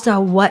So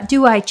what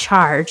do I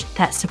charge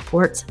that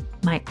supports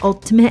my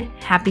ultimate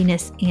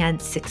happiness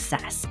and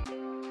success?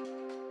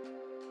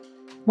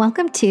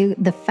 Welcome to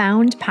the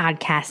Found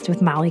Podcast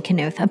with Molly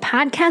Knuth, a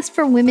podcast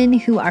for women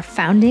who are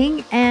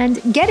founding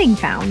and getting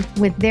found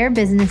with their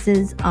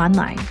businesses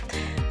online.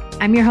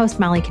 I'm your host,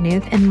 Molly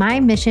Knuth, and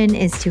my mission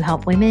is to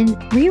help women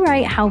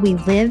rewrite how we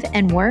live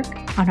and work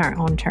on our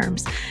own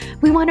terms.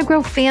 We want to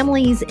grow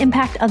families,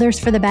 impact others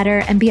for the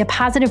better, and be a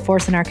positive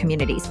force in our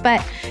communities.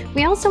 But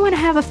we also want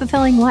to have a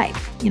fulfilling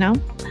life,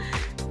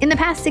 In the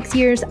past 6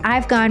 years,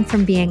 I've gone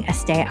from being a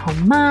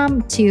stay-at-home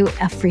mom to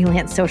a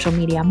freelance social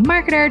media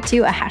marketer to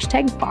a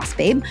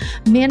 #bossbabe,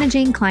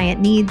 managing client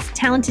needs,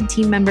 talented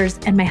team members,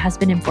 and my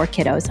husband and 4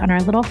 kiddos on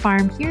our little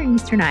farm here in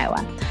Eastern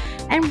Iowa.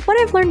 And what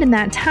I've learned in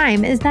that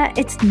time is that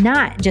it's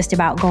not just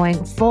about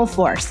going full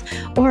force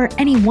or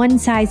any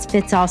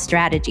one-size-fits-all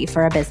strategy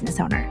for a business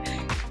owner.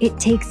 It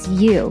takes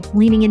you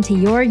leaning into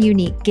your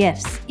unique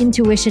gifts,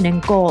 intuition,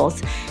 and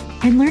goals,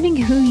 and learning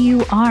who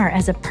you are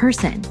as a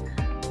person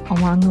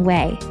along the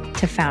way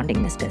to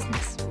founding this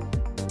business.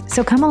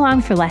 So come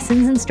along for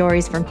lessons and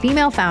stories from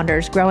female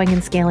founders growing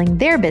and scaling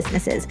their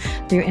businesses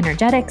through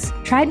energetics,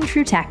 tried and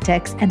true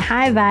tactics, and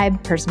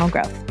high-vibe personal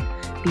growth.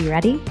 Be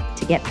ready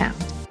to get found.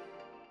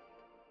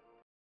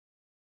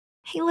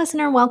 Hey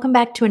listener, welcome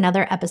back to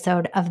another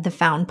episode of the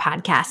Found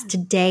Podcast.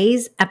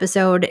 Today's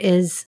episode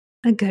is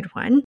a good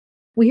one.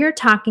 We are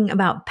talking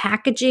about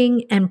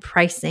packaging and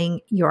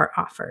pricing your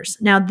offers.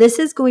 Now, this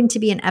is going to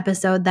be an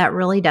episode that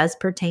really does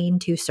pertain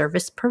to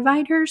service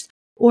providers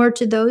or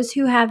to those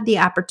who have the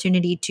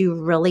opportunity to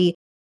really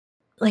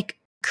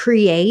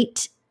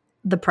create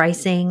the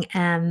pricing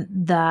and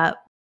the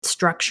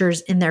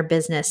structures in their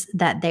business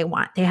that they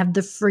want. They have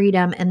the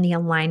freedom and the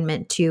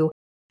alignment to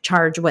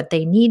charge what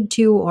they need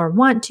to or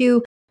want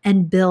to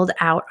and build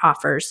out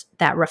offers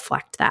that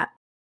reflect that.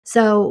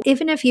 So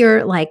even if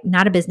you're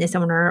not a business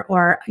owner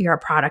or you're a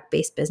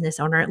product-based business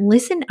owner,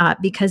 listen up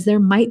because there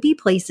might be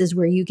places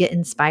where you get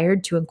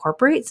inspired to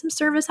incorporate some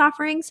service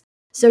offerings.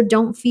 So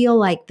don't feel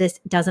like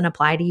this doesn't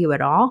apply to you at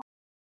all,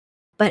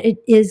 but it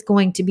is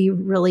going to be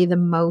really the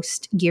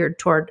most geared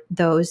toward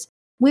those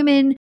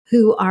women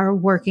who are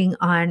working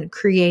on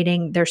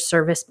creating their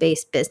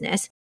service-based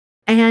business.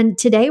 And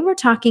today we're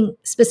talking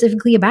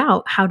specifically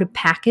about how to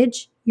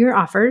package your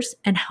offers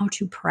and how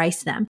to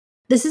price them.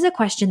 This is a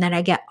question that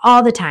I get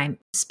all the time,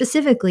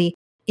 specifically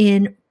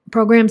in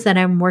programs that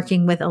I'm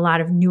working with a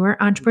lot of newer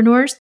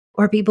entrepreneurs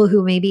or people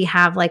who maybe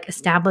have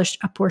established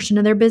a portion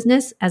of their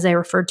business. As I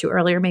referred to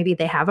earlier, maybe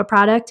they have a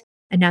product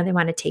and now they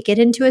want to take it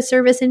into a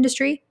service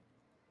industry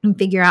and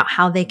figure out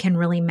how they can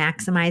really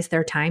maximize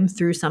their time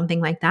through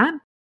something like that.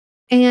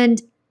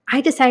 And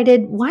I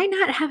decided, why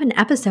not have an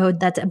episode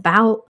that's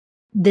about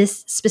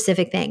this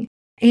specific thing?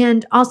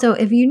 And also,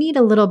 if you need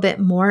a little bit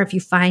more, if you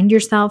find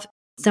yourself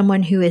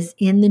someone who is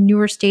in the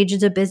newer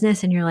stages of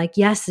business and you're like,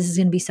 yes, this is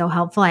going to be so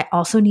helpful. I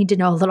also need to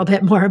know a little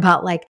bit more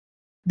about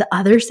the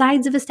other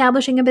sides of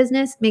establishing a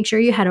business. Make sure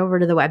you head over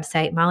to the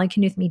website,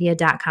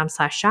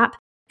 mollyknuthmedia.com/shop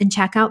and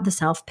check out the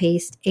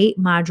self-paced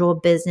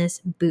 8-module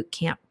business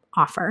bootcamp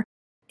offer.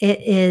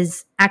 It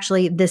is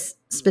actually, this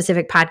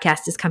specific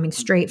podcast is coming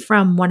straight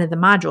from one of the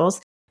modules.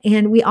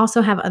 And we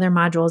also have other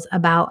modules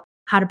about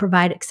how to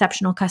provide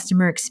exceptional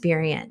customer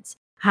experience,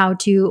 how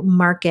to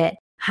market,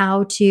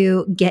 how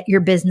to get your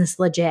business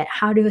legit,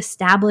 how to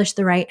establish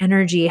the right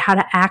energy, how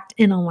to act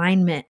in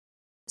alignment.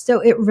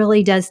 So it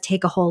really does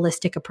take a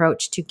holistic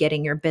approach to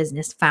getting your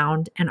business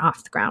found and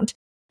off the ground.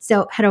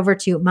 So head over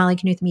to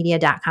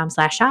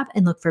mollyknuthmedia.com/shop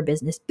and look for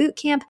Business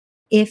Bootcamp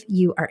if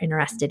you are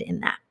interested in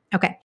that.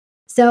 Okay.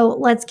 So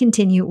let's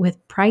continue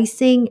with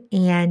pricing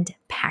and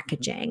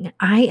packaging.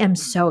 I am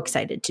so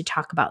excited to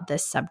talk about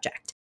this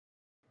subject.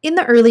 In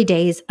the early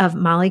days of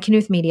Molly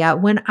Knuth Media,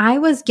 when I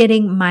was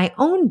getting my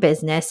own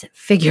business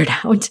figured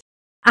out,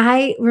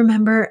 I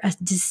remember a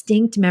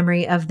distinct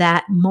memory of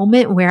that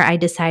moment where I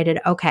decided,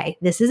 okay,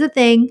 this is a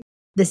thing.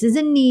 This is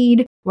a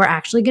need. We're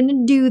actually going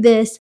to do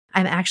this.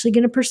 I'm actually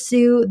going to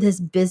pursue this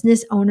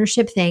business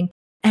ownership thing.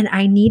 And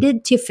I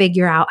needed to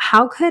figure out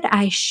how could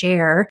I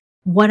share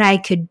what I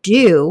could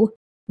do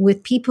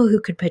with people who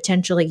could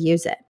potentially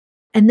use it.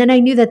 And then I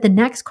knew that the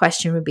next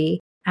question would be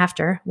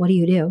after, what do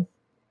you do?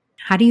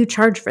 How do you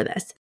charge for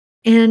this?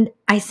 And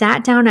I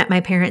sat down at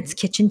my parents'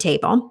 kitchen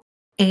table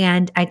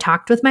and I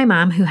talked with my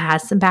mom, who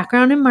has some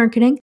background in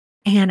marketing.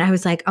 And I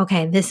was like,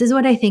 okay, this is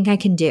what I think I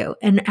can do.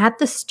 And at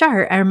the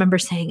start, I remember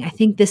saying, I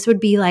think this would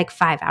be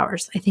 5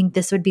 hours. I think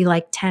this would be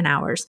 10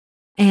 hours.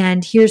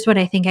 And here's what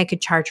I think I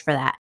could charge for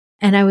that.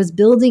 And I was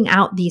building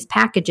out these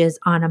packages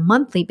on a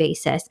monthly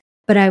basis,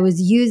 but I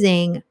was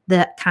using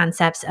the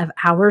concepts of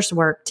hours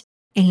worked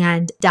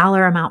and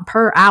dollar amount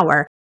per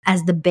hour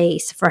as the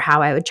base for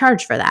how I would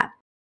charge for that.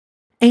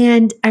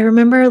 And I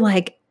remember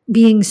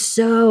being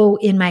so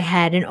in my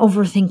head and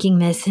overthinking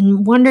this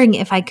and wondering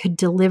if I could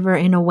deliver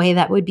in a way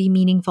that would be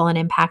meaningful and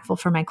impactful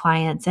for my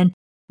clients. And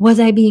was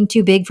I being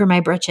too big for my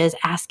britches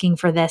asking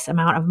for this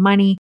amount of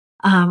money?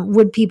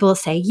 Would people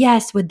say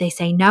yes? Would they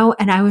say no?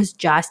 And I was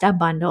just a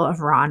bundle of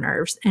raw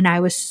nerves. And I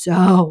was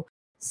so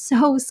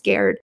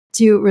scared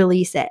to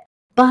release it.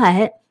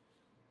 But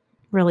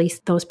release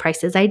those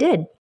prices I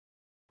did.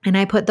 And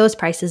I put those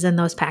prices and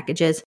those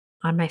packages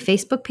on my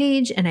Facebook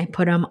page, and I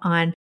put them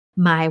on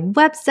my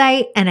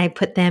website, and I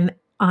put them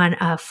on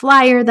a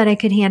flyer that I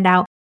could hand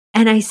out.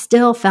 And I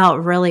still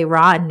felt really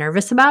raw and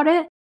nervous about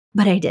it,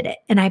 but I did it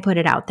and I put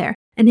it out there.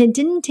 And it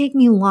didn't take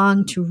me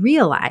long to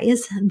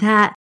realize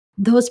that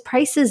those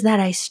prices that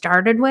I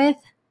started with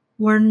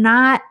were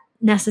not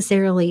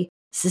necessarily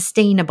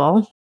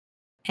sustainable.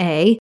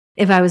 A,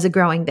 if I was a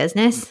growing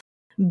business.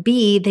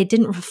 B, they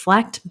didn't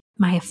reflect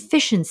my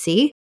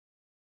efficiency.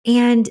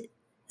 And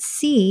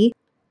C,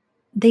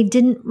 they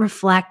didn't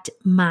reflect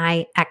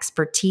my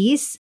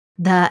expertise,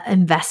 the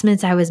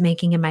investments I was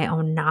making in my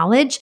own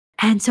knowledge.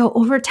 And so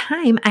over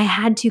time, I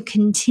had to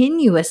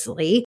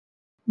continuously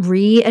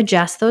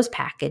readjust those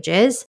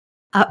packages,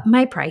 up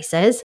my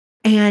prices,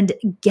 and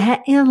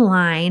get in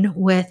line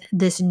with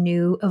this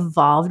new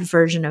evolved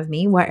version of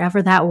me,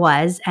 wherever that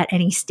was at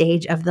any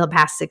stage of the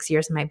past 6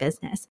 years of my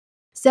business.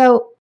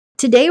 So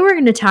today we're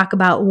going to talk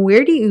about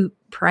where do you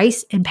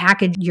price and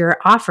package your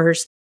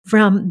offers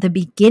from the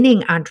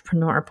beginning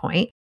entrepreneur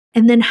point,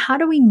 and then how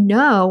do we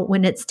know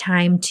when it's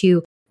time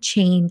to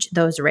change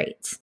those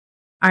rates?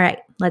 All right,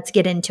 let's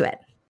get into it.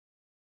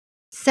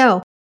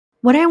 So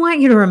what I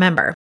want you to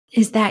remember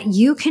is that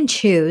you can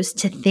choose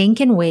to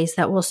think in ways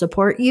that will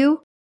support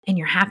you in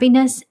your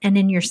happiness and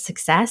in your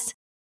success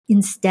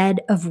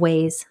instead of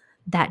ways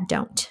that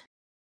don't.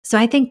 So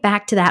I think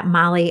back to that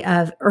Molly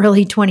of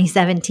early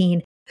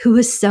 2017 who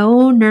was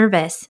so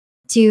nervous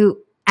to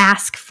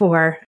ask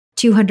for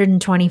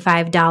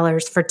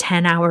 $225 for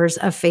 10 hours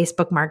of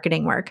Facebook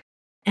marketing work.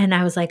 And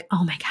I was like,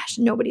 oh my gosh,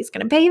 nobody's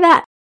going to pay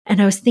that.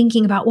 And I was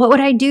thinking about what would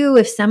I do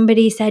if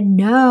somebody said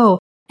no,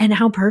 and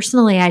how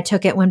personally I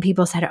took it when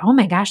people said, oh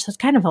my gosh, that's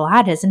kind of a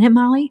lot, isn't it,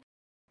 Molly?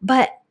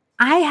 But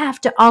I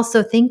have to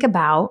also think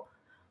about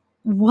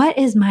what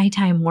is my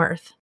time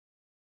worth?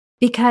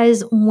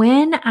 Because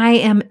when I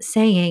am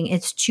saying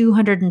it's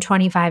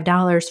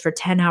 $225 for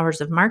 10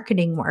 hours of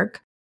marketing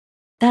work,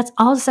 that's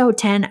also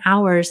 10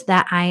 hours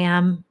that I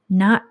am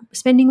not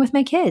spending with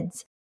my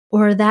kids,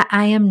 or that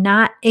I am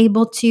not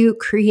able to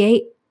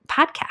create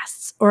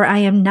podcasts, or I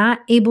am not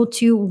able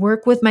to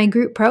work with my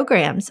group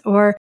programs,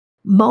 or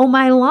mow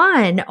my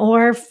lawn,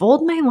 or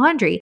fold my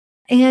laundry.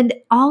 And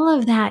all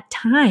of that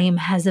time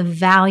has a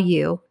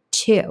value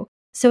too.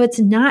 So it's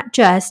not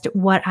just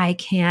what I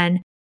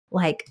can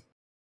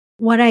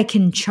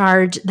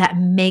charge that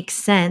makes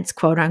sense,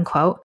 quote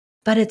unquote,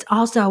 but it's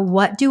also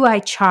what do I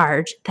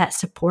charge that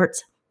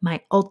supports my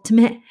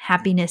ultimate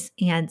happiness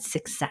and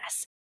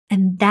success.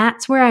 And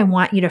that's where I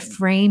want you to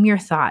frame your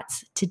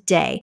thoughts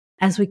today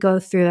as we go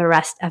through the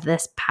rest of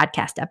this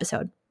podcast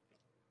episode.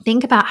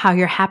 Think about how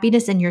your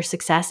happiness and your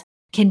success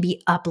can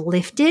be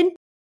uplifted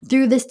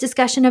through this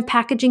discussion of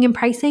packaging and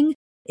pricing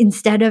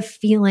instead of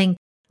feeling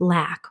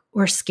lack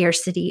or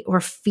scarcity or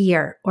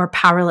fear or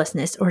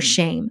powerlessness or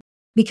shame.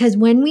 Because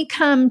when we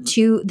come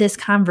to this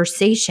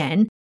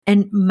conversation,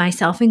 and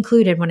myself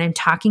included, when I'm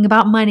talking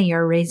about money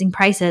or raising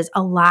prices,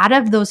 a lot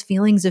of those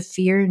feelings of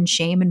fear and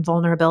shame and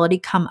vulnerability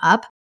come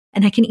up.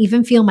 And I can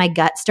even feel my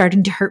gut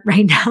starting to hurt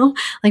right now.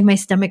 Like my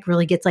stomach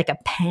really gets like a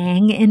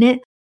pang in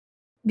it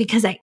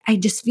because I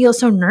just feel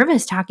so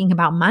nervous talking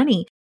about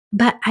money.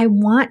 But I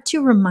want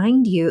to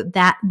remind you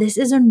that this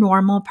is a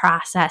normal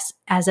process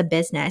as a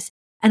business.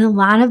 And a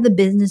lot of the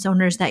business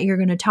owners that you're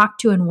going to talk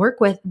to and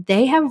work with,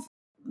 they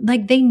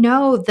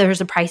know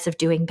there's a price of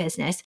doing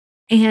business.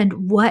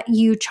 And what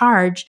you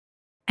charge,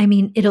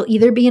 it'll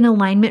either be in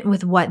alignment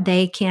with what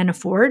they can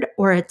afford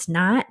or it's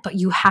not, but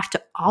you have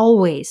to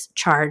always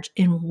charge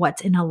in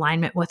what's in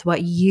alignment with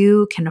what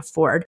you can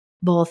afford,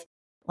 both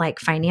like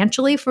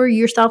financially for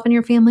yourself and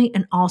your family,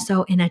 and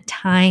also in a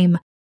time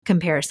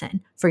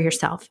comparison for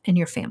yourself and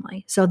your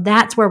family. So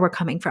that's where we're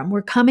coming from.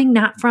 We're coming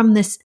not from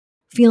this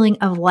feeling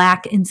of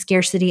lack and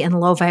scarcity and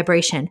low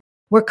vibration.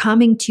 We're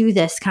coming to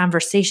this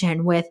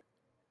conversation with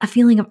a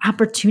feeling of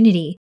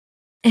opportunity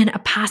and a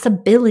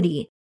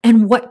possibility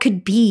and what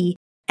could be.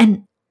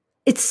 And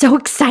it's so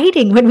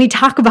exciting when we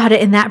talk about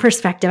it in that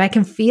perspective. I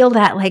can feel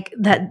that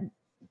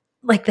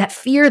that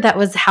fear that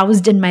was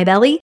housed in my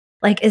belly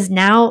is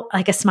now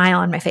like a smile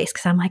on my face,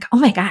 because I'm like, oh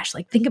my gosh,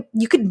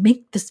 you could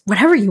make this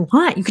whatever you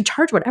want. You could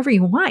charge whatever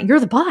you want. You're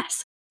the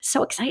boss.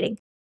 So exciting.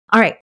 All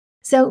right.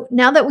 So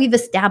now that we've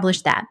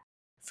established that,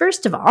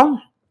 first of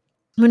all,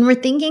 when we're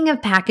thinking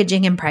of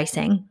packaging and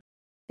pricing,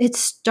 it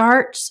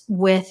starts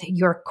with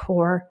your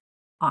core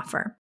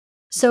offer.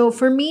 So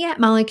for me at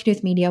Molly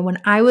Knuth Media, when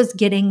I was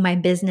getting my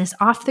business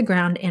off the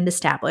ground and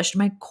established,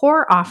 my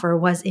core offer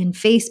was in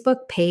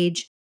Facebook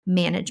page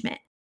management.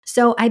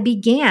 So I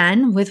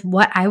began with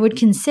what I would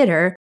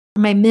consider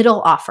my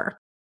middle offer,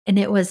 and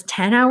it was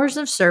 10 hours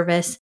of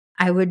service.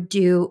 I would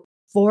do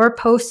 4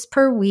 posts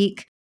per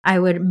week. I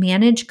would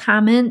manage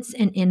comments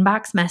and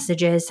inbox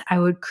messages. I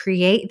would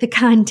create the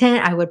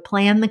content. I would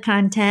plan the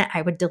content.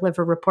 I would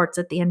deliver reports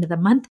at the end of the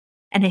month.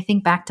 And I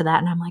think back to that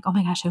and I'm like, oh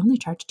my gosh, I only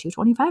charged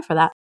 $225 for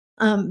that.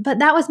 But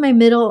that was my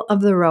middle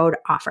of the road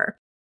offer.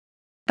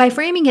 By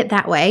framing it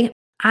that way,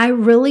 I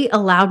really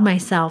allowed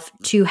myself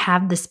to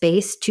have the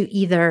space to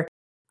either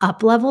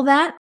up level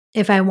that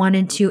if I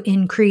wanted to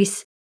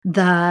increase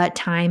the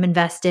time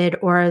invested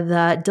or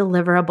the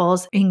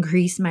deliverables,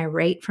 increase my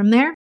rate from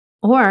there.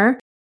 Or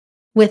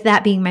with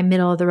that being my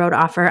middle of the road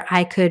offer,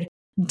 I could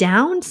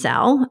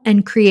downsell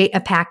and create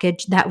a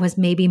package that was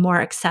maybe more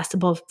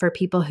accessible for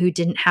people who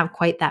didn't have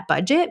quite that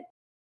budget,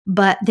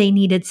 but they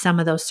needed some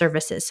of those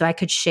services. So I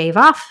could shave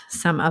off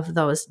some of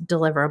those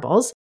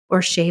deliverables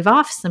or shave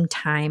off some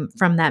time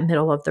from that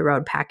middle of the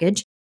road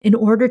package in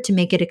order to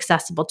make it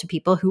accessible to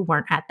people who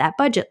weren't at that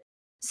budget.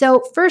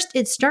 So first,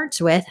 it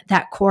starts with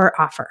that core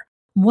offer.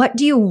 What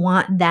do you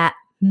want that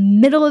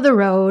middle of the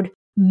road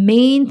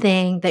main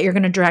thing that you're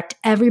going to direct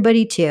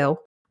everybody to?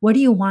 What do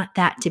you want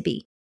that to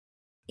be?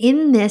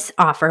 In this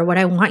offer, what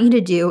I want you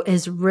to do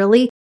is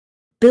really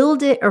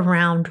build it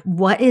around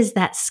what is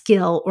that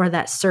skill or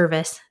that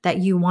service that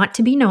you want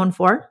to be known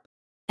for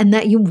and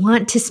that you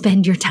want to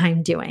spend your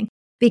time doing,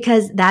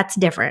 because that's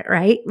different,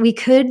 right? We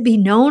could be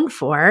known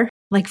for,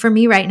 like for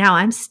me right now,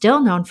 I'm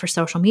still known for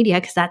social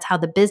media because that's how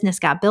the business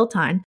got built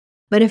on.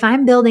 But if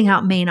I'm building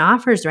out main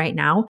offers right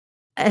now,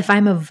 if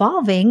I'm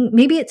evolving,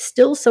 maybe it's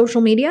still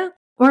social media.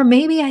 Or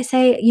maybe I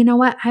say, you know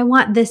what, I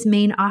want this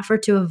main offer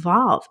to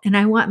evolve and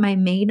I want my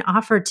main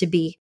offer to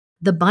be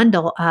the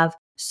bundle of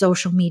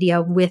social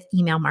media with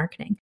email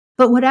marketing.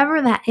 But whatever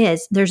that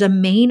is, there's a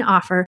main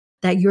offer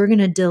that you're going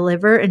to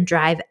deliver and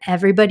drive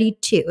everybody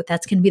to.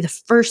 That's going to be the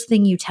first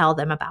thing you tell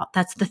them about.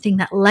 That's the thing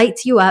that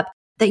lights you up,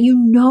 that you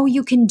know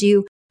you can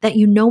do, that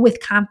you know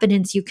with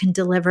confidence you can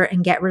deliver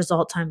and get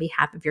results on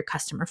behalf of your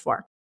customer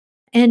for.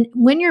 And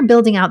when you're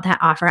building out that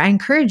offer, I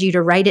encourage you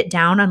to write it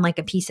down on like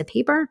a piece of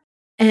paper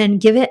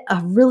and give it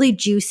a really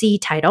juicy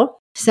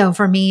title. So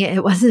for me,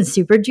 it wasn't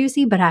super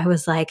juicy, but I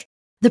was like,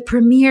 the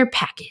premier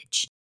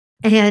package.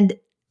 And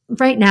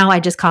right now I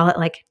just call it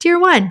like tier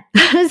 1.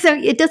 So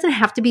it doesn't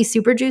have to be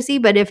super juicy,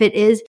 but if it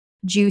is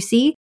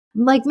juicy,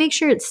 like make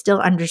sure it's still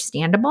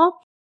understandable.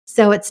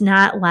 So it's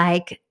not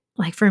like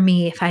for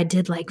me, if I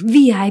did like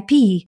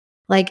VIP,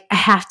 like I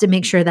have to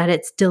make sure that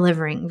it's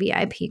delivering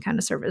VIP kind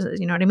of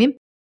services. You know what I mean?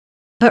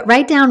 But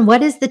write down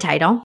what is the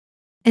title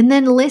and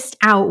then list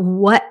out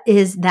what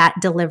is that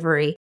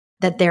delivery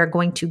that they're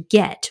going to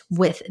get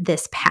with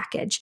this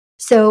package.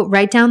 So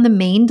write down the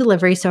main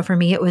delivery. So for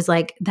me, it was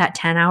like that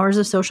 10 hours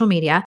of social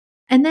media,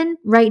 and then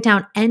write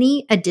down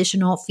any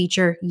additional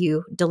feature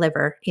you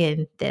deliver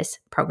in this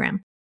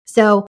program.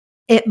 So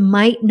it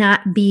might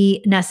not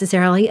be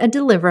necessarily a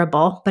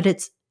deliverable, but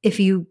if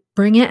you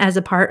bring it as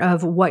a part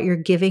of what you're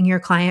giving your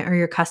client or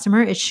your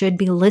customer, it should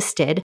be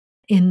listed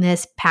in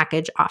this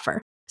package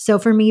offer. So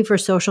for me, for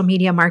social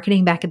media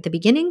marketing back at the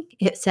beginning,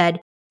 it said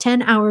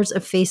 10 hours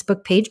of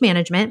Facebook page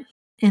management.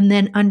 And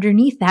then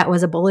underneath that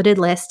was a bulleted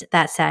list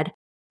that said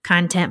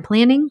content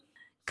planning,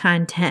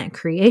 content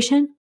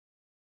creation,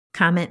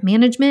 comment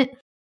management,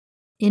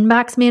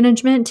 inbox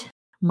management,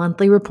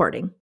 monthly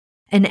reporting.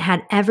 And it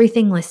had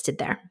everything listed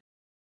there.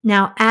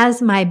 Now,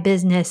 as my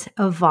business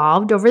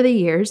evolved over the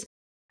years,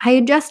 I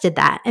adjusted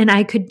that and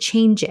I could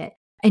change it.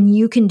 And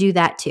you can do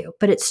that too.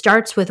 But it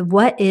starts with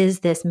what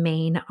is this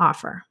main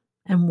offer?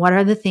 And what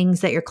are the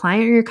things that your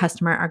client or your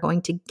customer are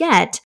going to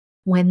get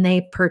when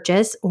they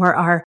purchase or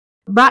are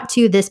brought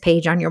to this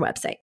page on your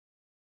website?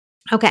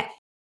 Okay.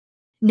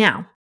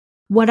 Now,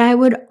 what I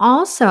would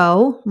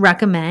also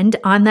recommend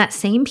on that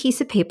same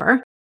piece of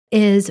paper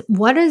is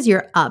what is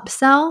your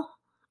upsell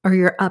or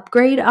your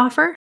upgrade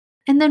offer?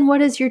 And then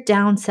what is your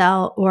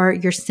downsell or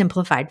your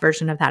simplified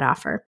version of that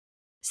offer?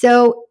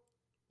 So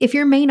if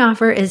your main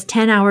offer is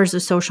 10 hours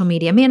of social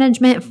media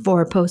management,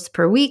 4 posts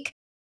per week,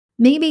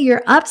 maybe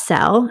your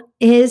upsell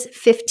is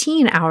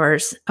 15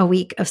 hours a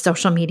week of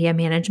social media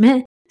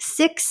management,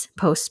 6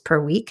 posts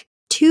per week,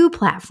 2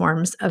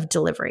 platforms of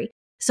delivery.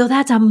 So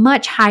that's a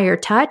much higher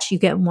touch. You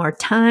get more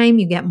time,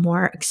 you get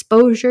more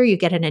exposure, you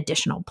get an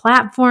additional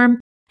platform.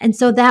 And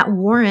so that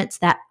warrants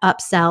that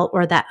upsell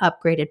or that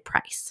upgraded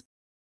price.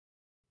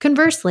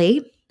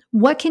 Conversely,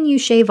 what can you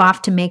shave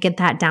off to make it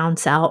that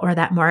downsell or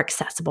that more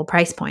accessible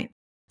price point?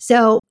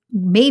 So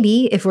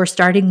maybe if we're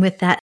starting with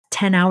that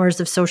 10 hours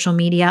of social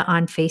media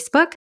on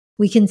Facebook,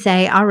 we can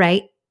say, all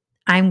right,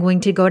 I'm going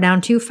to go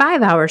down to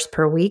 5 hours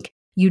per week.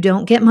 You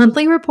don't get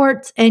monthly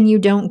reports and you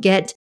don't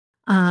get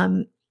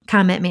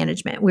comment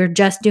management. We're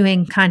just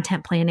doing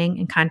content planning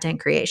and content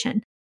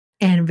creation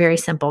and very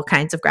simple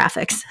kinds of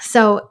graphics.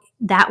 So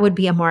that would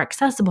be a more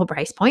accessible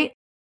price point.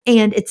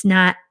 And it's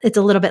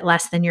a little bit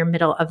less than your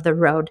middle of the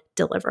road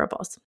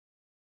deliverables.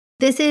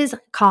 This is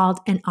called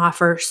an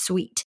offer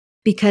suite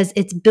because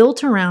it's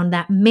built around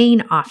that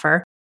main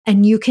offer.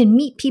 And you can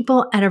meet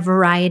people at a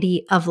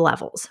variety of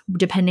levels,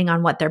 depending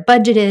on what their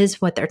budget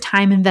is, what their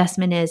time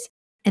investment is.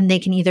 And they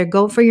can either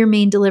go for your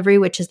main delivery,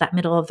 which is that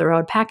middle of the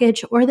road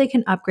package, or they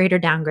can upgrade or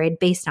downgrade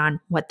based on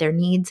what their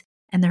needs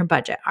and their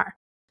budget are.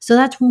 So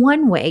that's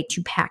one way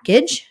to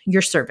package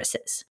your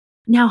services.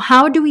 Now,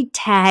 how do we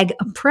tag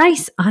a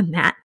price on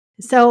that?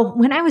 So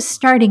when I was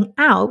starting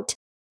out,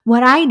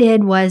 what I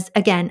did was,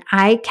 again,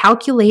 I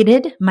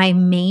calculated my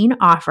main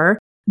offer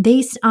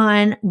based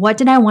on what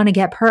did I want to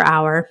get per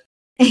hour.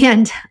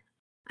 And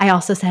I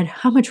also said,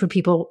 how much would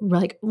people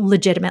like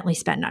legitimately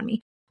spend on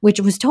me? Which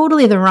was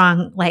totally the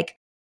wrong, like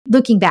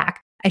looking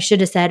back, I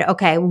should have said,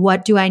 okay,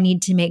 what do I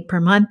need to make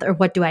per month or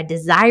what do I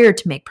desire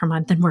to make per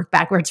month and work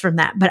backwards from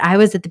that? But I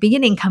was at the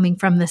beginning coming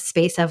from this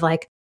space of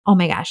like, oh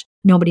my gosh,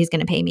 nobody's going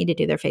to pay me to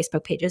do their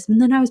Facebook pages.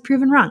 And then I was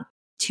proven wrong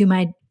to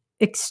my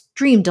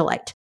extreme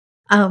delight.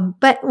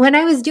 But when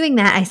I was doing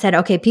that, I said,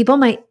 okay, people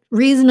might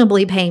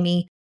reasonably pay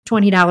me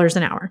 $20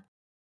 an hour.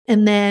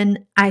 And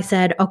then I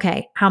said,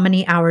 okay, how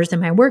many hours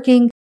am I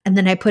working? And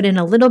then I put in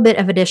a little bit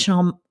of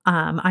additional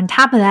on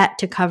top of that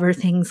to cover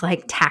things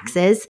like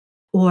taxes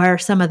or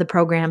some of the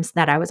programs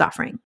that I was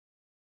offering.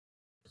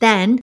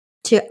 Then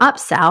to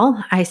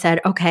upsell, I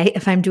said, okay,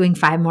 if I'm doing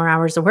 5 more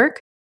hours of work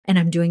and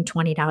I'm doing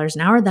 $20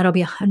 an hour, that'll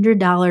be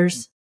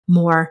 $100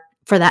 more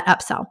for that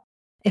upsell.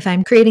 If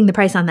I'm creating the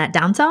price on that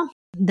downsell,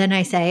 then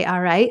I say, all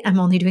right, I'm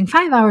only doing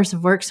 5 hours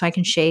of work, so I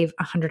can shave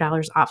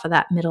 $100 off of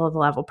that middle of the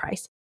level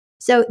price.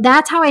 So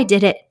that's how I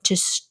did it to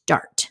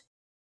start.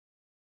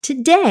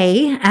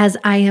 Today, as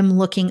I am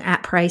looking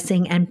at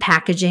pricing and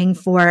packaging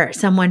for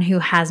someone who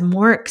has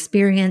more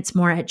experience,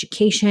 more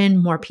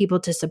education, more people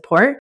to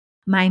support,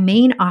 my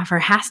main offer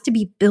has to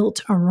be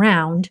built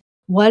around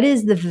what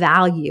is the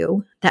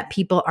value that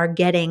people are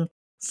getting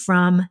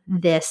from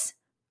this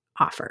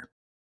offer.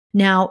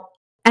 Now,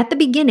 at the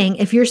beginning,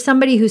 if you're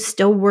somebody who's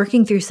still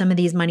working through some of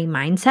these money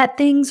mindset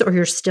things, or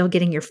you're still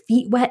getting your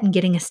feet wet and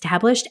getting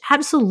established,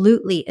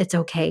 absolutely, it's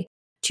okay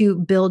to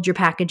build your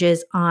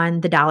packages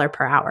on the dollar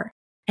per hour.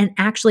 And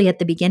actually, at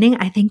the beginning,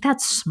 I think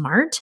that's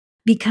smart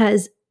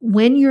because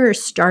when you're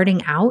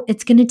starting out,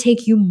 it's going to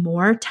take you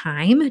more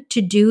time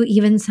to do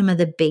even some of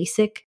the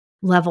basic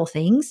level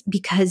things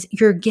because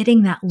you're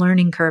getting that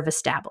learning curve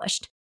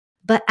established.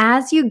 But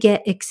as you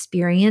get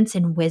experience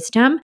and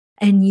wisdom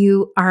and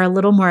you are a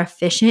little more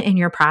efficient in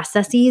your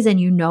processes and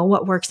you know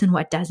what works and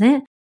what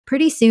doesn't,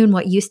 pretty soon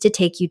what used to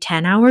take you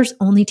 10 hours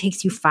only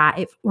takes you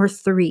 5 or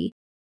 3.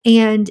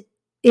 And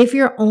if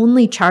you're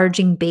only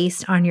charging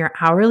based on your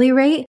hourly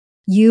rate,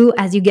 you,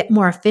 as you get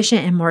more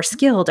efficient and more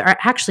skilled, are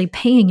actually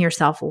paying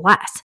yourself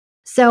less.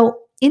 So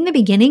in the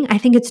beginning, I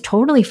think it's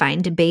totally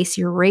fine to base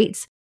your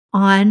rates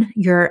on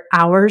your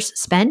hours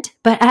spent.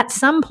 But at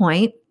some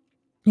point,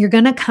 you're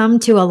going to come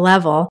to a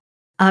level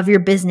of your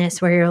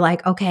business where you're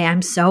like, okay,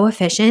 I'm so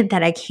efficient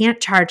that I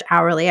can't charge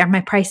hourly, or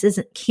my prices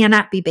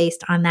cannot be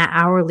based on that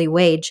hourly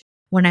wage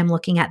when I'm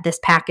looking at this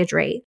package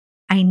rate.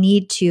 I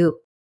need to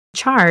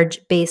charge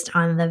based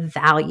on the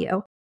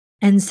value.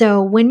 And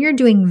so when you're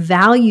doing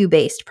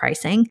value-based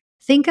pricing,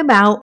 think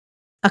about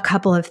a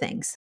couple of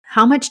things.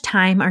 How much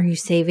time are you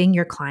saving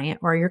your client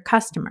or your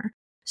customer?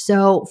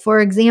 So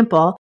for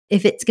example,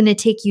 if it's going to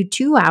take you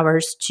 2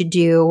 hours to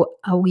do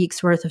a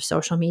week's worth of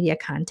social media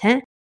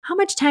content, how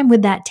much time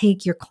would that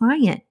take your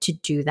client to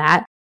do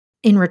that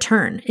in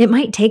return? It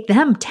might take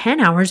them 10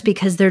 hours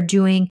because they're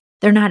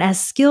not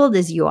as skilled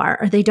as you are,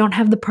 or they don't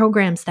have the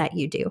programs that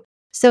you do.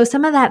 So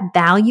some of that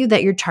value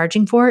that you're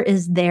charging for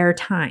is their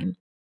time.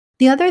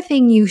 The other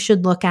thing you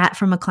should look at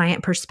from a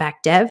client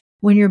perspective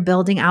when you're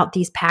building out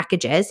these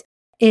packages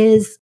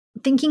is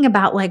thinking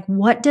about like,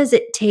 what does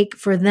it take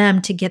for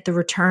them to get the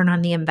return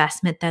on the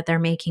investment that they're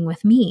making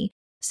with me?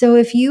 So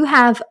if you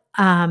have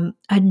a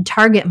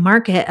target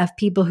market of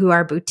people who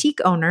are boutique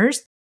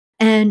owners,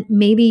 and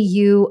maybe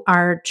you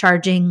are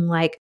charging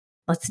like,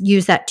 let's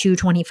use that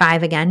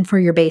 $225 again for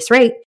your base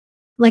rate,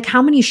 like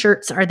how many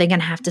shirts are they going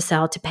to have to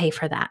sell to pay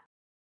for that?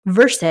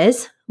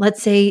 Versus,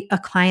 let's say a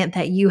client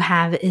that you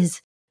have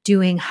is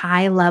doing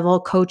high level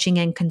coaching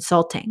and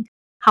consulting.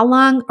 How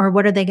long or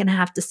what are they going to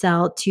have to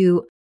sell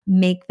to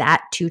make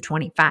that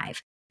 $225?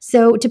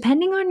 So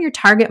depending on your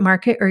target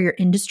market or your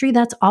industry,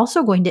 that's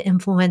also going to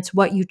influence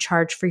what you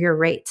charge for your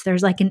rates.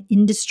 There's like an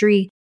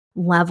industry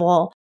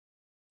level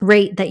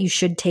rate that you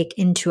should take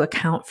into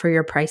account for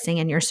your pricing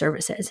and your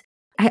services.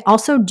 I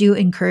also do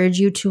encourage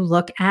you to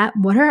look at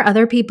what are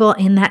other people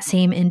in that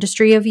same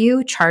industry of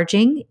you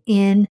charging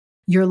in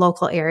your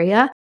local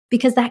area,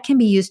 because that can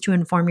be used to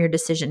inform your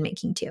decision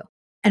making too.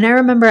 And I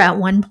remember at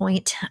one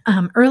point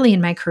early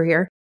in my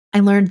career, I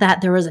learned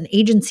that there was an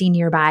agency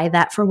nearby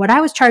that for what I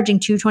was charging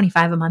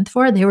 $225 a month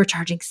for, they were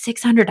charging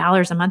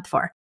 $600 a month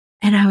for.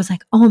 And I was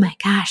like, oh my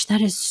gosh, that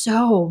is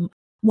so,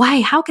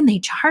 why? How can they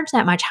charge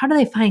that much? How do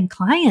they find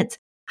clients?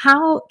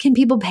 How can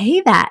people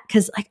pay that?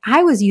 Because like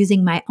I was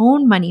using my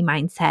own money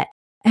mindset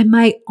and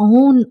my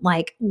own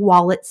like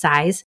wallet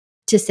size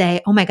to say,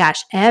 oh my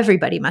gosh,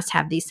 everybody must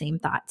have these same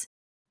thoughts.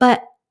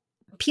 But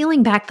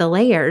peeling back the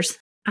layers,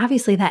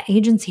 obviously that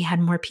agency had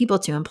more people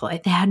to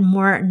employ. They had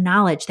more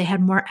knowledge. They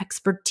had more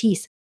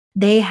expertise.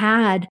 They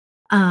had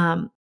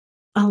a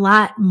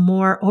lot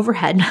more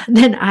overhead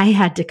than I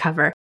had to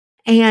cover.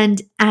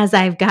 And as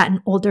I've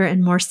gotten older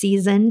and more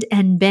seasoned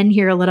and been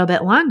here a little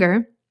bit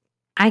longer,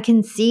 I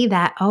can see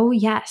that, oh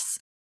yes,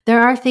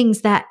 there are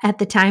things that at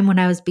the time when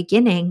I was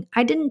beginning,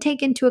 I didn't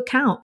take into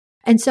account.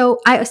 And so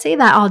I say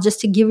that all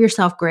just to give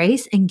yourself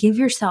grace and give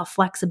yourself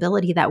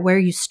flexibility that where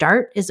you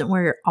start isn't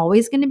where you're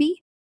always going to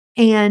be.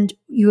 And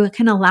you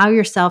can allow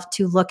yourself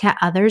to look at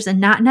others and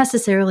not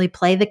necessarily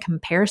play the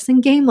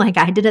comparison game like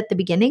I did at the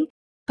beginning,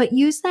 but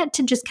use that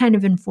to just kind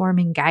of inform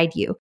and guide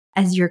you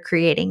as you're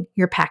creating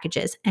your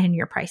packages and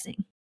your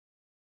pricing.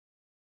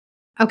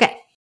 Okay.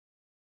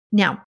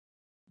 Now,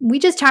 we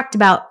just talked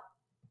about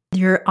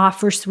your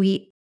offer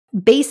suite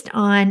based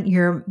on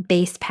your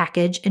base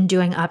package and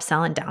doing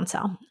upsell and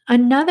downsell.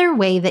 Another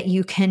way that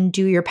you can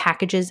do your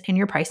packages and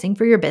your pricing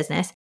for your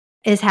business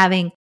is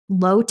having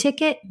low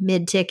ticket,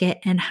 mid ticket,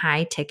 and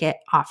high ticket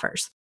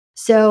offers.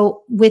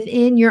 So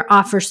within your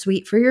offer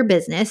suite for your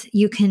business,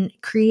 you can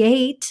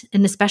create,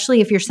 and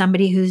especially if you're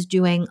somebody who's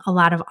doing a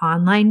lot of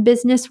online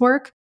business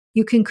work,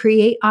 you can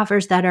create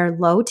offers that are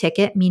low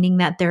ticket, meaning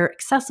that they're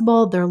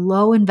accessible, they're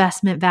low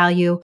investment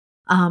value,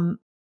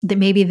 that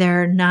maybe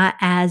they're not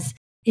as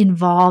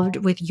involved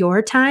with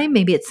your time.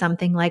 Maybe it's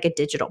something like a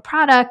digital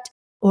product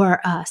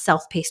or a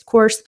self-paced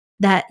course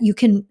that you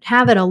can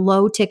have at a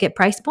low ticket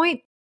price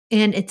point,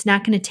 and it's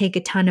not going to take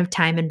a ton of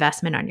time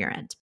investment on your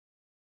end.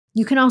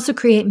 You can also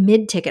create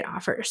mid-ticket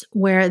offers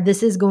where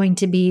this is going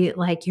to be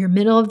like your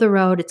middle of the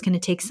road. It's going to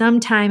take some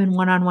time and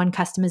one-on-one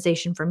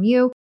customization from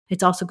you.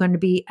 It's also going to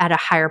be at a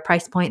higher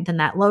price point than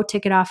that low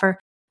ticket offer.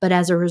 But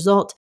as a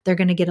result, they're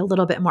going to get a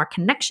little bit more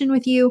connection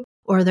with you,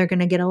 or they're going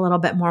to get a little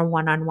bit more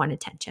one-on-one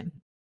attention.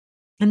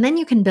 And then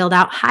you can build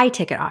out high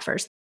ticket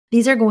offers.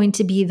 These are going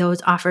to be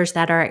those offers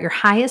that are at your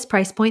highest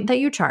price point that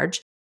you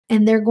charge,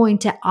 and they're going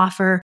to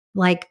offer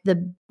like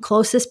the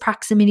closest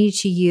proximity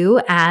to you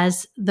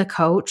as the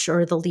coach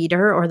or the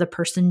leader or the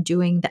person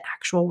doing the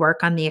actual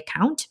work on the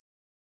account.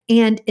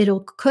 And it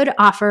could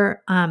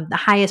offer the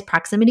highest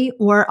proximity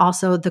or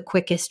also the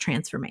quickest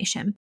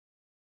transformation.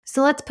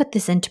 So let's put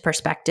this into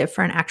perspective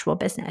for an actual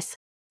business.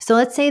 So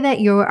let's say that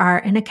you are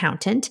an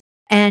accountant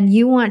and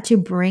you want to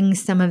bring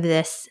some of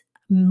this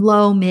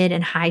low, mid,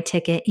 and high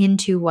ticket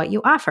into what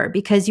you offer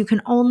because you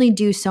can only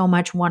do so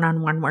much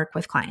one-on-one work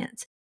with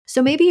clients.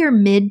 So maybe your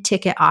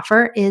mid-ticket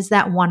offer is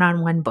that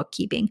one-on-one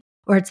bookkeeping,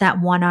 or it's that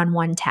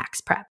one-on-one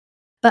tax prep.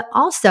 But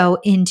also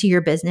into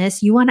your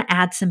business, you want to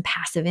add some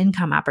passive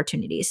income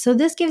opportunities. So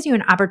this gives you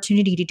an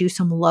opportunity to do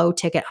some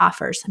low-ticket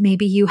offers.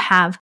 Maybe you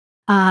have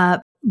a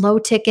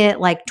low-ticket,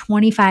 like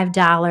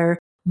 $25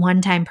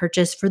 one-time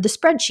purchase for the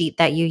spreadsheet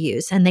that you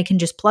use, and they can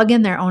just plug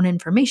in their own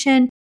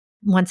information.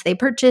 Once they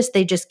purchase,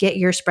 they just get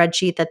your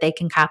spreadsheet that they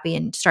can copy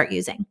and start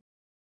using.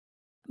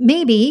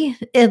 Maybe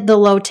the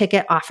low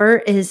ticket offer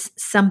is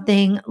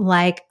something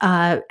like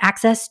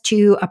access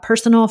to a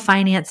personal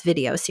finance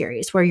video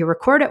series where you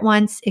record it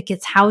once, it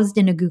gets housed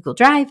in a Google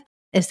Drive.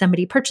 If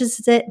somebody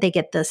purchases it, they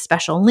get the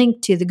special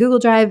link to the Google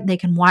Drive. They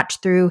can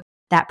watch through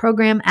that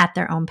program at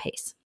their own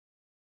pace.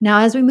 Now,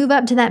 as we move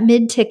up to that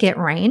mid-ticket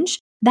range,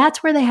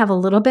 that's where they have a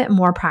little bit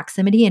more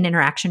proximity and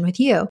interaction with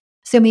you.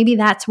 So maybe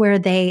that's where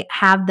they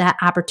have that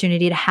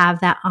opportunity to have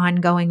that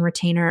ongoing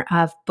retainer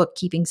of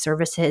bookkeeping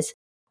services,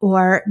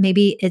 or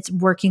maybe it's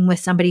working with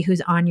somebody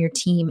who's on your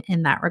team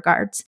in that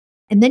regards.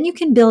 And then you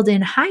can build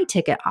in high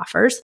ticket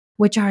offers,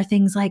 which are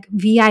things like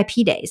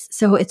VIP days.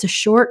 So it's a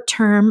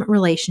short-term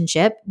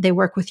relationship. They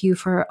work with you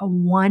for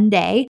one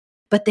day,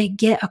 but they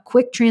get a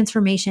quick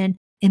transformation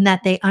in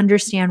that they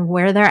understand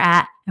where they're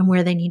at and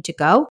where they need to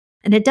go.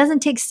 And it doesn't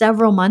take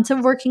several months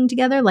of working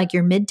together like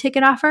your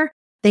mid-ticket offer.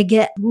 They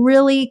get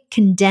really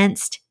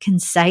condensed,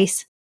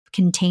 concise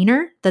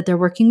container that they're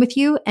working with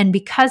you. And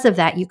because of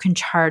that, you can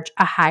charge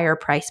a higher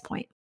price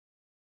point.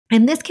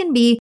 And this can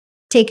be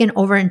taken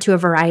over into a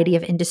variety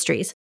of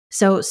industries.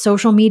 So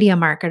social media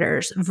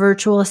marketers,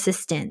 virtual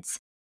assistants,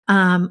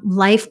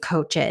 life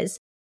coaches,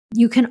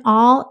 you can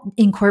all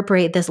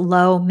incorporate this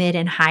low, mid,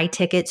 and high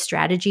ticket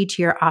strategy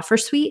to your offer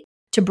suite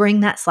to bring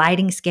that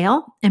sliding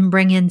scale and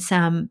bring in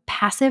some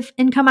passive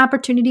income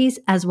opportunities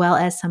as well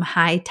as some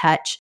high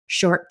touch,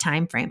 short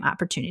time frame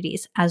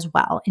opportunities as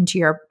well into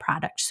your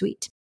product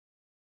suite.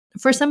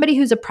 For somebody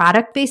who's a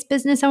product-based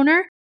business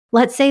owner,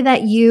 let's say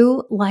that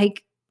you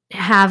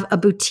have a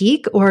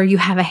boutique or you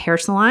have a hair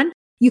salon,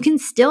 you can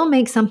still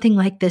make something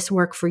like this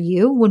work for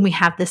you when we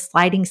have this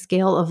sliding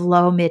scale of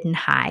low, mid, and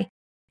high.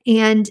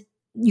 And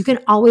you can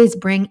always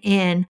bring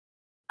in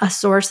a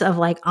source of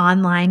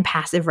online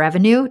passive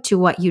revenue to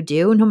what you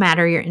do, no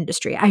matter your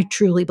industry. I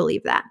truly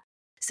believe that.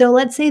 So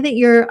let's say that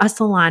you're a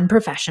salon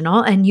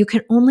professional and you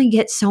can only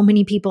get so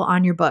many people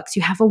on your books.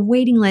 You have a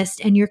waiting list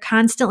and you're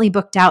constantly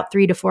booked out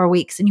 3 to 4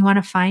 weeks, and you want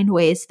to find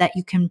ways that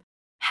you can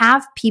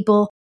have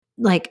people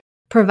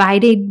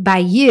provided by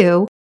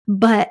you,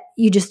 but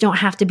you just don't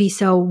have to be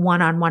so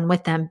one-on-one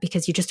with them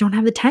because you just don't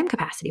have the time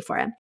capacity for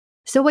it.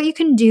 So what you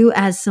can do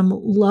as some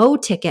low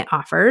ticket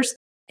offers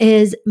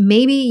is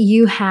maybe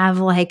you have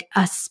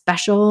a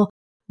special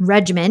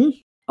regimen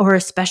or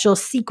a special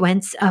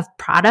sequence of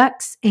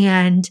products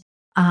and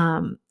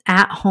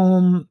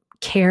at-home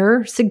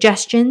care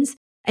suggestions,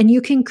 and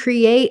you can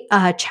create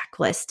a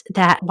checklist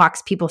that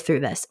walks people through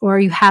this. Or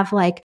you have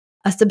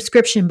a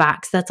subscription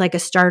box that's like a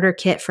starter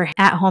kit for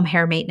at-home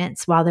hair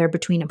maintenance while they're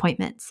between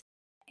appointments.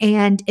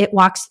 And it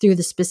walks through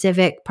the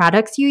specific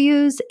products you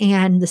use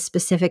and the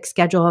specific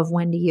schedule of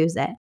when to use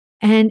it.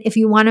 And if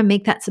you want to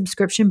make that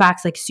subscription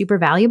box like super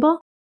valuable,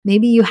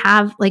 maybe you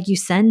have like you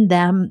send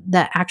them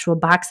the actual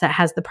box that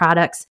has the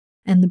products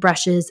and the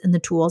brushes and the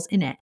tools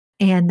in it.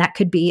 And that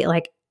could be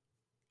like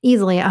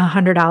easily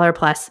 $100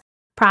 plus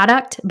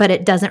product, but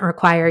it doesn't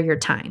require your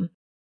time.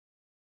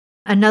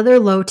 Another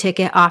low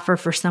ticket offer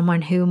for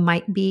someone who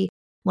might be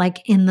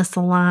like in the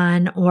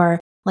salon or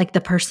like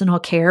the personal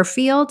care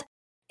field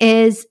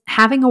is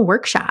having a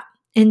workshop.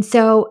 And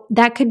so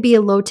that could be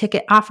a low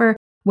ticket offer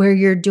where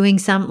you're doing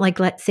some, like,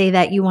 let's say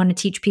that you want to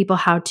teach people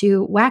how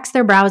to wax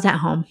their brows at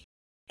home.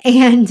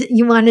 And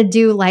you want to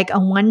do like a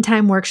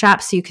one-time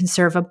workshop so you can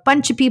serve a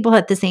bunch of people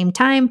at the same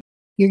time.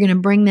 You're going to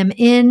bring them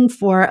in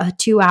for a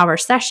 2-hour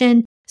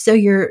session. So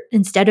you're,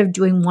 instead of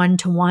doing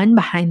one-to-one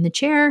behind the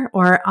chair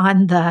or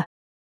on the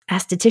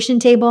esthetician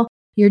table,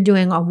 you're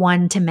doing a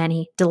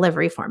one-to-many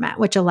delivery format,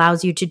 which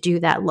allows you to do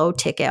that low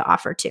ticket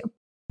offer too.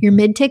 Your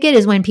mid-ticket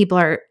is when people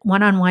are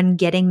one-on-one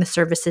getting the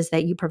services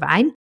that you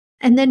provide.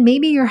 And then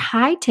maybe your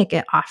high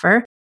ticket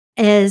offer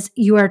is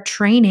you are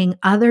training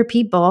other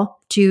people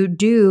to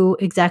do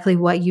exactly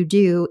what you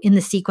do in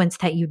the sequence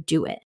that you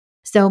do it.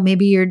 So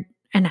maybe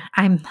and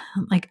I'm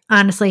like,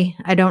 honestly,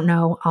 I don't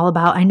know all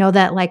about, I know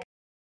that like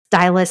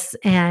stylists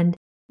and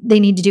they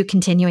need to do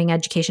continuing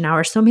education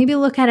hours. So maybe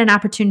look at an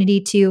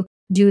opportunity to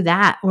do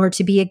that or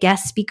to be a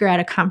guest speaker at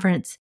a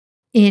conference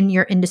in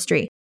your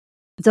industry.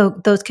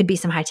 So those could be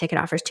some high ticket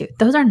offers too.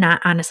 Those are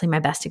not honestly my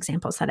best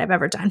examples that I've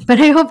ever done,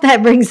 but I hope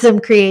that brings some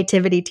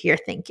creativity to your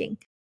thinking.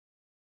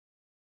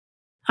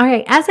 All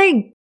right, as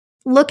I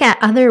look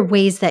at other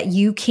ways that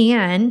you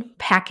can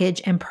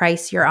package and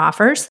price your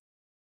offers,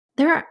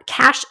 there are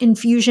cash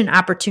infusion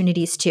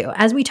opportunities too.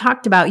 As we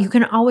talked about, you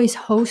can always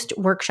host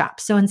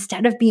workshops. So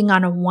instead of being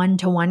on a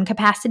one-to-one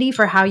capacity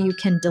for how you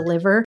can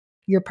deliver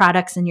your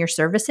products and your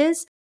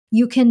services,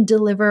 you can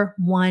deliver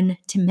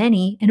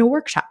one-to-many in a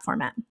workshop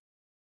format.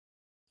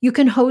 You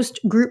can host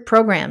group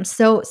programs.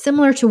 So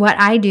similar to what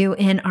I do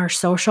in our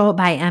Social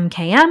by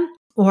MKM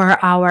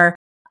or our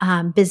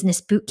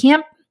business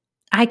bootcamp,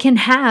 I can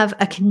have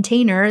a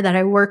container that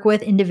I work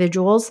with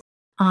individuals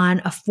on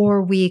a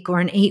 4-week or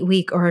an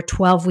 8-week or a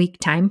 12-week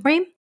time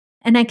frame.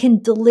 And I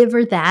can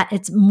deliver that.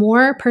 It's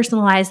more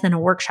personalized than a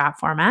workshop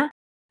format,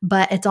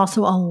 but it's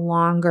also a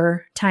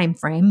longer time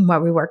frame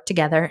where we work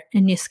together.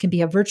 And this can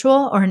be a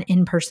virtual or an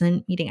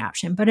in-person meeting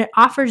option, but it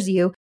offers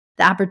you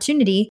the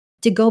opportunity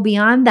to go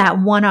beyond that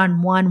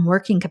one-on-one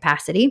working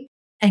capacity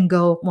and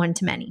go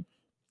one-to-many.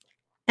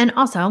 And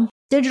also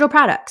digital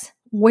products.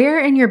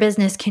 Where in your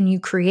business can you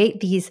create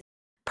these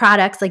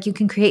products? Like you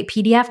can create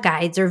PDF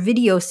guides or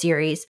video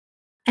series.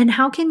 And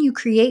how can you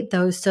create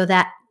those so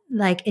that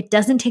like it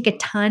doesn't take a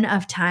ton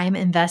of time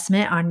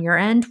investment on your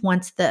end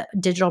once the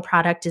digital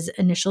product is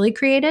initially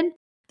created?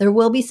 There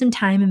will be some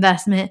time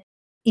investment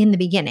in the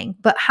beginning,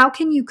 but how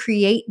can you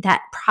create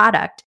that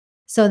product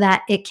so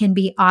that it can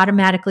be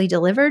automatically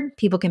delivered?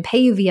 People can pay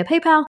you via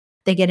PayPal.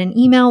 They get an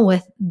email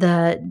with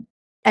the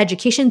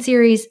education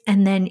series,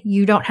 and then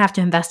you don't have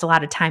to invest a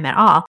lot of time at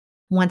all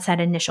once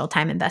that initial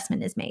time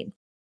investment is made.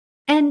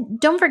 And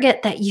don't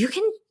forget that you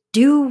can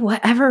do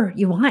whatever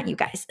you want, you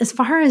guys. As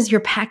far as your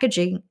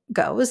packaging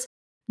goes,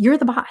 you're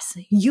the boss.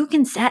 You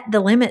can set the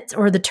limits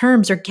or the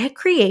terms or get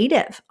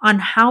creative on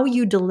how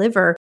you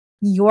deliver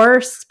your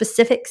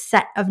specific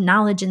set of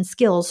knowledge and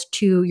skills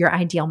to your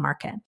ideal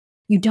market.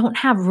 You don't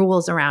have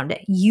rules around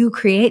it. You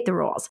create the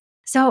rules.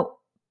 So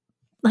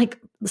like,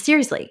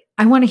 seriously,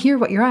 I want to hear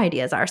what your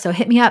ideas are. So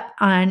hit me up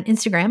on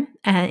Instagram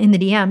in the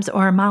DMs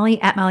or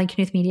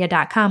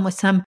molly@mollyknuthmedia.com with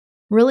some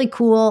really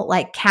cool,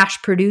 like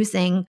cash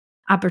producing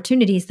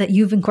opportunities that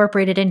you've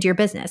incorporated into your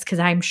business. Because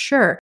I'm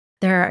sure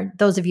there are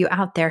those of you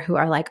out there who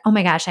are like, oh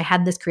my gosh, I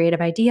had this creative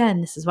idea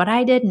and this is what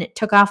I did and it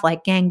took off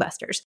like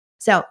gangbusters.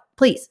 So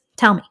please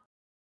tell me.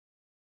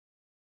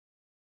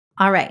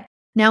 All right.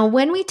 Now,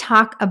 when we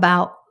talk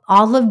about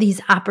all of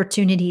these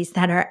opportunities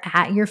that are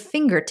at your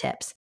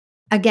fingertips,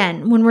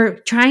 again, when we're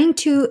trying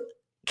to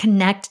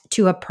connect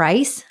to a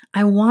price,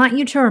 I want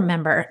you to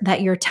remember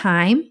that your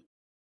time,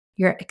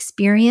 your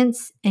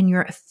experience, and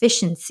your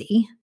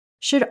efficiency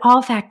should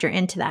all factor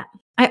into that.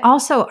 I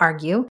also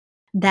argue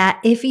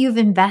that if you've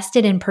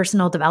invested in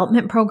personal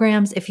development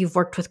programs, if you've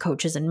worked with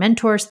coaches and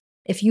mentors,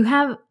 if you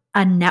have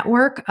a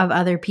network of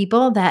other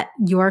people that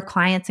your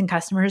clients and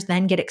customers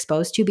then get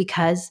exposed to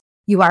because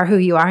you are who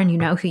you are and you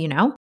know who you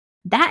know,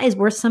 that is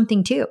worth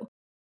something too.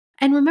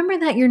 And remember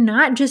that you're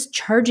not just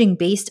charging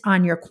based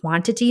on your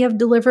quantity of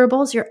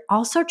deliverables, you're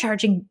also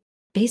charging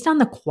based on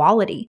the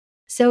quality.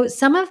 So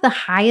some of the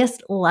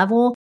highest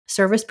level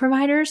service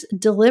providers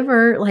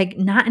deliver like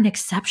not an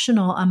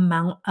exceptional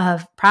amount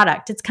of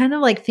product. It's kind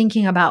of like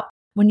thinking about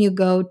when you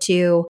go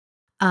to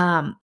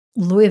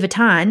Louis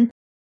Vuitton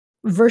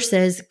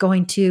versus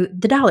going to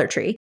the Dollar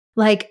Tree.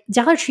 Like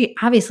Dollar Tree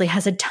obviously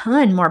has a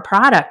ton more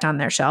product on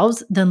their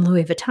shelves than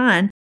Louis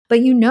Vuitton,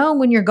 but you know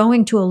when you're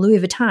going to a Louis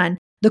Vuitton,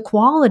 the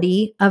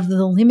quality of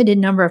the limited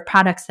number of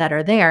products that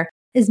are there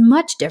is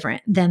much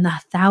different than the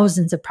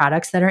thousands of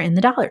products that are in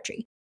the Dollar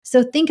Tree.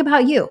 So think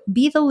about you.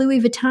 Be the Louis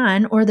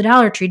Vuitton or the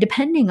Dollar Tree,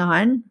 depending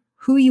on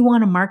who you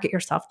want to market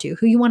yourself to,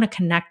 who you want to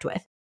connect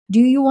with. Do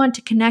you want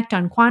to connect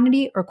on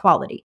quantity or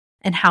quality?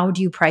 And how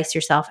do you price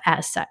yourself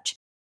as such?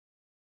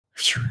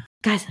 Whew.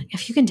 Guys,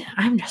 if you can,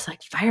 I'm just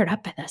like fired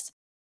up by this.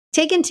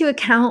 Take into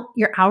account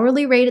your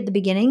hourly rate at the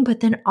beginning, but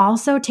then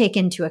also take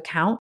into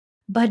account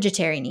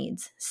budgetary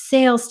needs,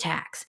 sales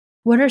tax.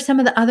 What are some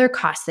of the other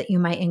costs that you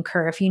might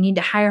incur if you need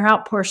to hire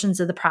out portions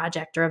of the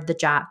project or of the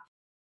job?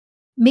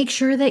 Make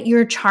sure that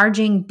you're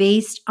charging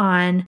based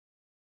on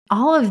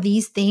all of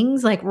these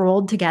things like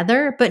rolled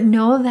together, but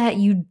know that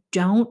you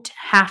don't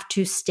have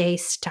to stay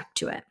stuck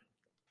to it.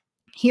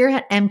 Here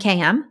at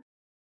MKM,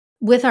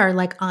 with our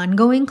like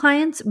ongoing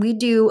clients, we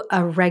do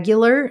a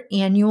regular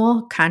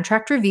annual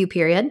contract review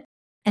period.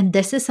 And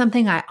this is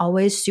something I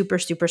always super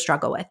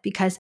struggle with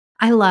because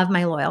I love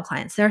my loyal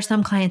clients. There are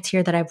some clients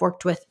here that I've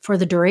worked with for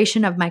the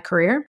duration of my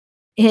career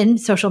in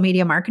social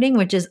media marketing,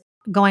 which is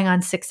going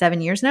on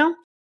 6-7 years now.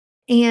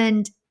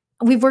 And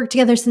we've worked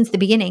together since the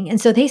beginning.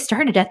 And so they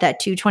started at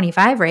that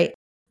 $225 rate.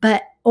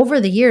 But over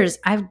the years,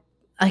 I've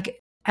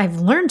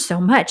learned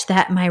so much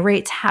that my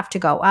rates have to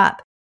go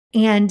up.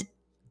 And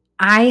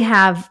I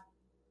have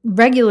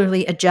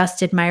regularly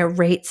adjusted my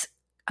rates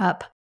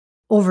up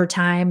over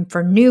time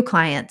for new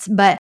clients.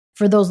 But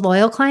for those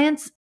loyal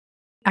clients,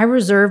 I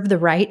reserve the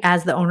right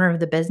as the owner of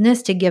the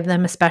business to give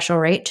them a special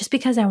rate just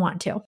because I want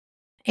to.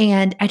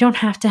 And I don't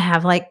have to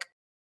have like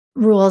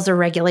rules or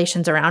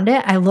regulations around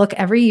it. I look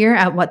every year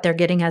at what they're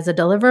getting as a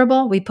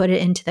deliverable. We put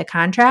it into the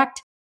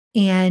contract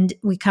and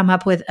we come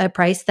up with a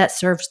price that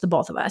serves the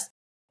both of us.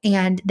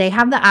 And they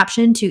have the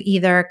option to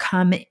either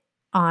come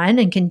on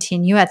and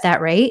continue at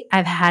that rate.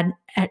 I've had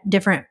at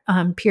different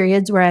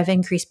periods where I've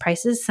increased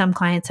prices. Some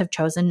clients have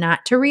chosen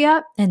not to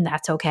re-up, and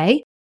that's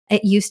okay.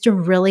 It used to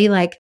really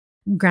like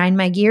grind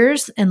my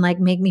gears and like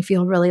make me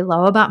feel really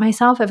low about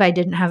myself if I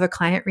didn't have a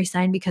client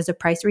resign because of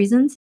price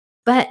reasons.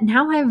 But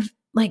now I've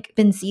like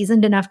been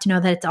seasoned enough to know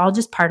that it's all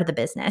just part of the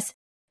business.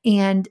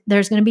 And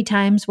there's going to be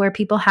times where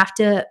people have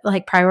to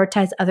like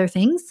prioritize other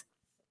things,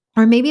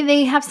 or maybe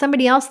they have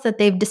somebody else that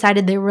they've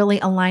decided they really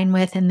align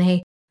with and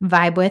they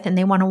vibe with and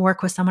they want to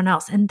work with someone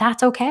else, and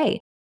that's okay.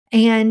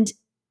 And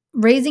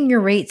raising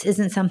your rates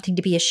isn't something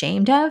to be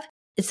ashamed of.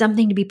 It's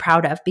something to be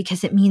proud of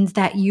because it means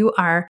that you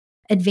are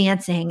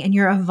advancing and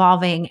you're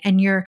evolving and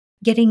you're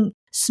getting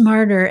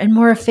smarter and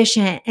more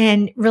efficient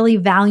and really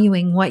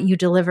valuing what you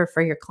deliver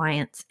for your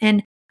clients.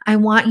 And I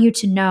want you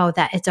to know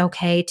that it's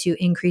okay to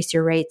increase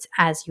your rates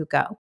as you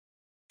go.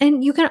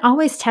 And you can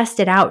always test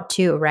it out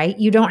too, right?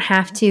 You don't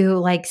have to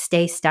like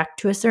stay stuck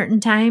to a certain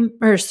time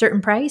or a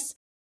certain price,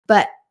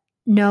 but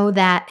know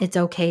that it's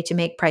okay to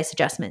make price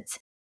adjustments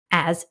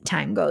as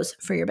time goes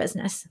for your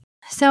business.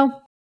 So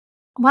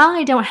while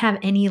I don't have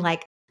any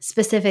like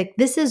specific,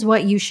 this is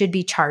what you should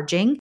be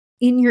charging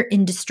in your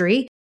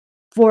industry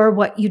for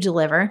what you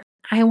deliver,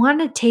 I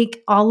want to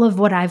take all of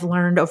what I've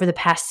learned over the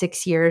past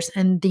 6 years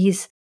and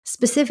these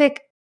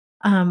specific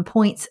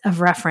points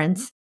of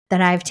reference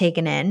that I've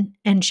taken in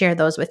and share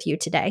those with you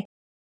today.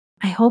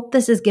 I hope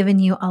this has given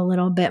you a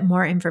little bit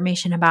more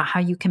information about how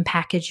you can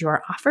package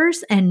your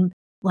offers and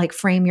like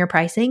frame your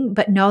pricing,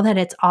 but know that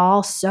it's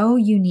all so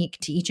unique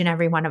to each and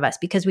every one of us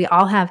because we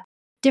all have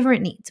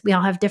different needs. We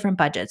all have different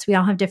budgets. We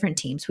all have different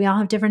teams. We all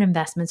have different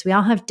investments. We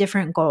all have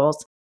different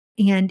goals,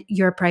 and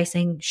your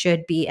pricing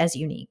should be as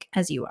unique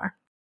as you are.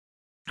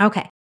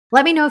 Okay.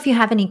 Let me know if you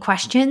have any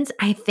questions.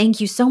 I thank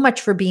you so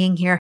much for being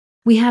here.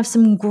 We have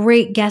some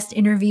great guest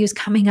interviews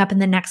coming up in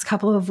the next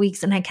couple of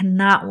weeks, and I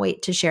cannot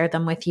wait to share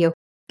them with you.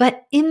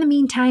 But in the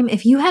meantime,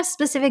 if you have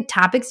specific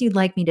topics you'd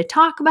like me to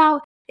talk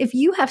about, if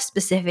you have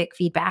specific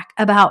feedback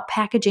about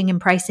packaging and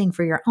pricing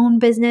for your own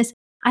business,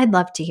 I'd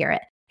love to hear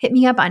it. Hit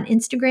me up on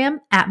Instagram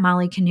at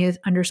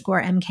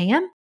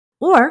MollyKnuth_MKM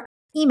or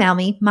email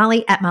me,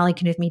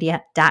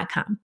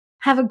 molly@mollyknuthmedia.com.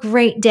 Have a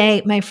great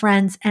day, my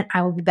friends, and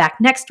I will be back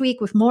next week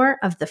with more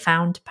of the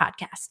Found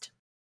Podcast.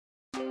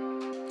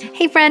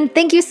 Hey friend,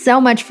 thank you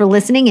so much for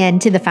listening in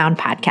to the Found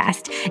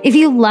Podcast. If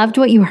you loved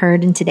what you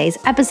heard in today's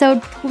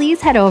episode, please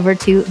head over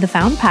to the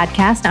Found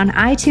Podcast on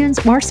iTunes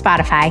or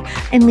Spotify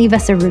and leave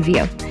us a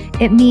review.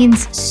 It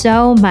means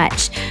so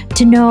much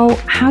to know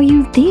how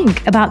you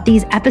think about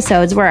these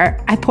episodes where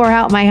I pour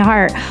out my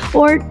heart,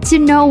 or to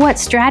know what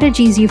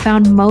strategies you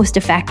found most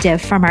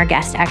effective from our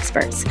guest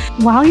experts.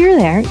 While you're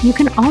there, you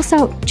can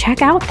also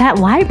check out that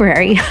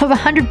library of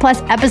 100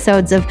 plus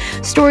episodes of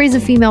stories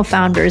of female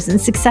founders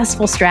and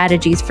successful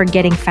strategies for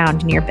getting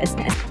found in your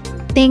business.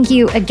 Thank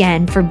you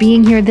again for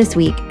being here this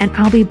week, and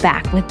I'll be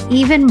back with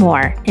even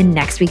more in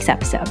next week's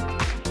episode.